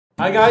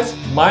Hi guys,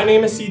 my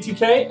name is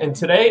CTK, and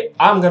today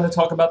I'm going to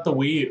talk about the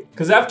Wii U.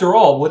 Because after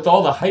all, with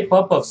all the hype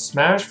up of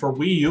Smash for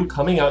Wii U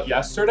coming out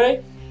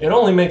yesterday, it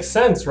only makes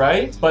sense,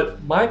 right?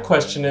 But my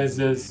question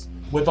is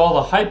with all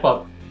the hype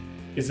up,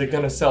 is it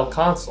going to sell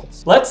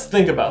consoles? Let's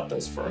think about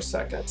this for a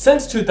second.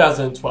 Since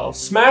 2012,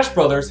 Smash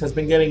Bros. Has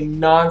been getting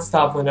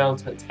non-stop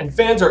announcements, and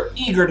fans are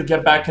eager to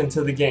get back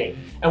into the game.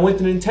 And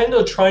with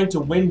Nintendo trying to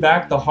win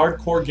back the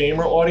hardcore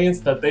gamer audience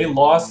that they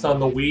lost on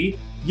the Wii,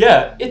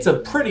 yeah, it's a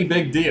pretty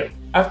big deal.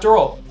 After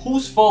all,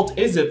 whose fault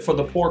is it for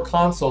the poor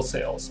console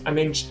sales? I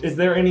mean, is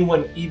there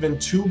anyone even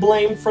to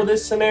blame for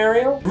this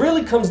scenario? It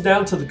really comes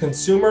down to the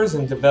consumers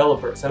and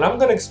developers, and I'm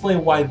going to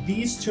explain why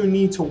these two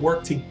need to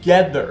work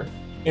together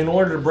in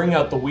order to bring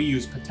out the Wii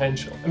U's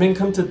potential. I mean,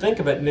 come to think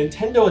of it,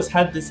 Nintendo has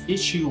had this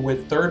issue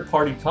with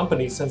third-party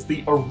companies since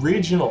the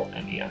original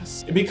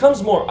NES. It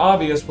becomes more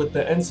obvious with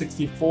the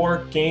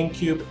N64,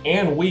 GameCube,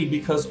 and Wii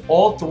because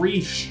all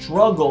three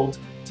struggled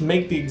to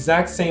make the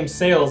exact same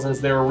sales as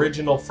their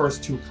original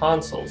first two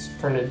consoles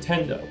for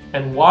Nintendo.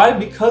 And why?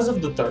 Because of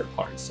the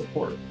third-party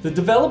support. The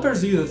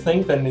developers either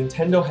think that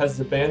Nintendo has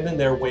abandoned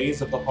their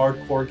ways of the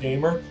hardcore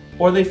gamer,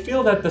 or they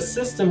feel that the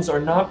systems are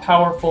not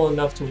powerful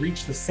enough to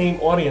reach the same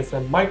audience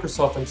that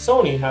Microsoft and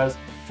Sony has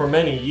for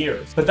many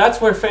years. But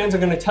that's where fans are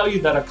going to tell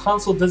you that a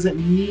console doesn't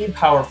need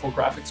powerful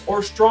graphics or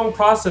a strong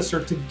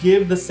processor to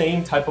give the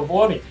same type of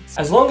audience,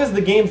 as long as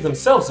the games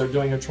themselves are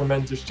doing a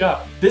tremendous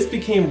job. This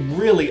became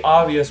really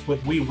obvious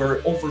with Wii, where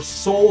it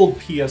oversold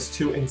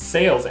PS2 in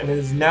sales and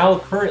is now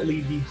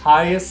currently the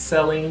highest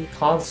selling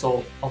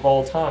console of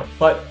all time.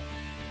 But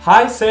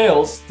high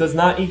sales does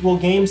not equal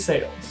game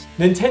sales.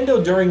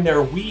 Nintendo during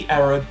their Wii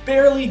era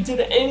barely did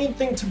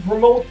anything to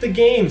promote the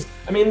games.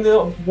 I mean,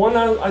 the one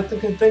I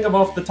can think of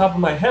off the top of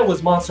my head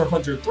was Monster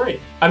Hunter 3.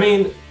 I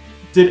mean,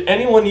 did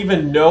anyone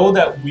even know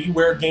that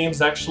WiiWare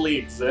games actually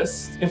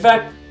exist? In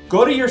fact,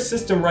 go to your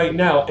system right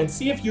now and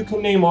see if you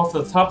can name off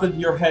the top of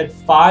your head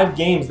 5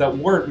 games that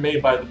weren't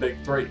made by the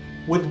big three.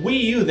 With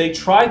Wii U, they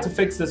tried to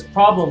fix this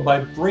problem by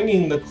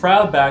bringing the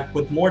crowd back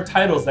with more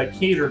titles that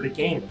cater to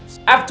gamers.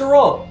 After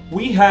all,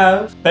 we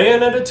have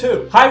Bayonetta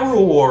 2,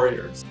 Hyrule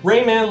Warriors,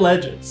 Rayman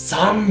Legends,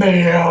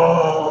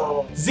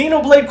 Sanbei,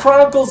 Xenoblade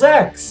Chronicles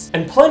X,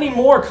 and plenty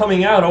more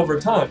coming out over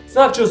time. It's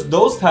not just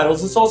those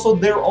titles, it's also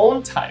their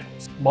own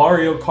titles.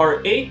 Mario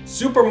Kart 8,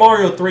 Super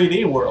Mario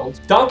 3D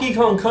World, Donkey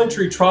Kong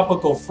Country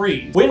Tropical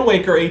Freeze, Wind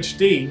Waker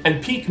HD,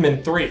 and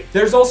Pikmin 3.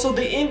 There's also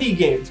the indie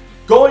games.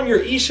 Go in your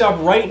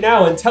eShop right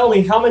now and tell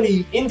me how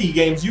many indie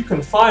games you can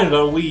find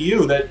on Wii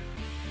U that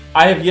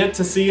I have yet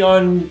to see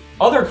on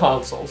other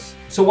consoles.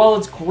 So while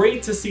it's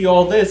great to see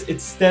all this,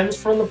 it stems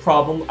from the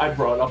problem I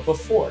brought up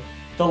before,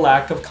 the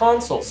lack of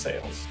console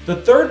sales. The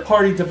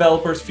third-party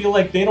developers feel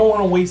like they don't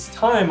want to waste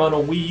time on a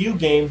Wii U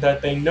game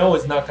that they know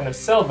is not going to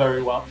sell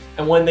very well,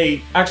 and when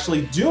they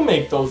actually do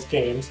make those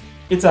games,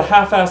 it's a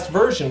half-assed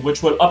version,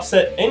 which would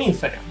upset any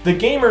fan. The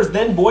gamers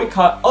then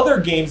boycott other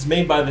games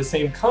made by the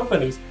same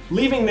companies,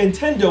 leaving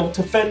Nintendo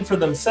to fend for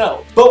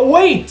themselves. But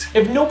wait!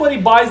 If nobody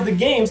buys the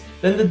games,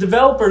 then the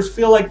developers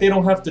feel like they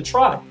don't have to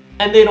try.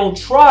 And they don't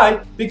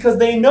try because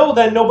they know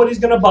that nobody's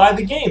gonna buy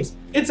the games.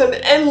 It's an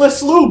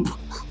endless loop!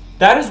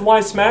 That is why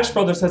Smash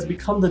Bros. Has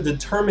become the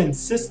determined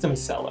system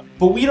seller.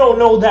 But we don't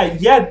know that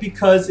yet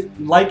because,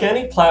 like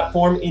any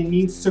platform, it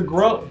needs to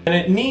grow. And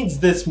it needs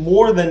this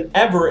more than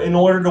ever in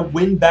order to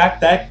win back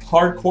that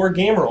hardcore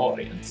gamer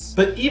audience.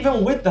 But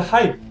even with the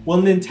hype,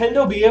 will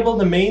Nintendo be able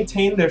to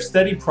maintain their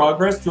steady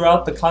progress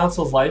throughout the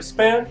console's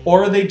lifespan?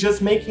 Or are they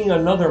just making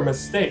another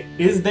mistake?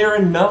 Is there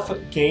enough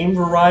game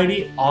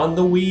variety on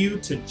the Wii U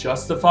to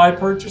justify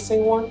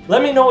purchasing one?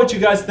 Let me know what you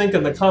guys think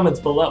in the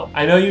comments below.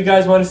 I know you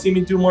guys want to see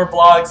me do more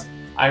vlogs.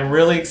 I'm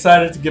really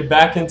excited to get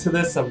back into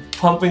this. I'm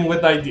pumping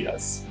with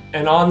ideas.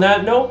 And on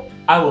that note,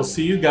 I will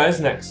see you guys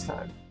next time.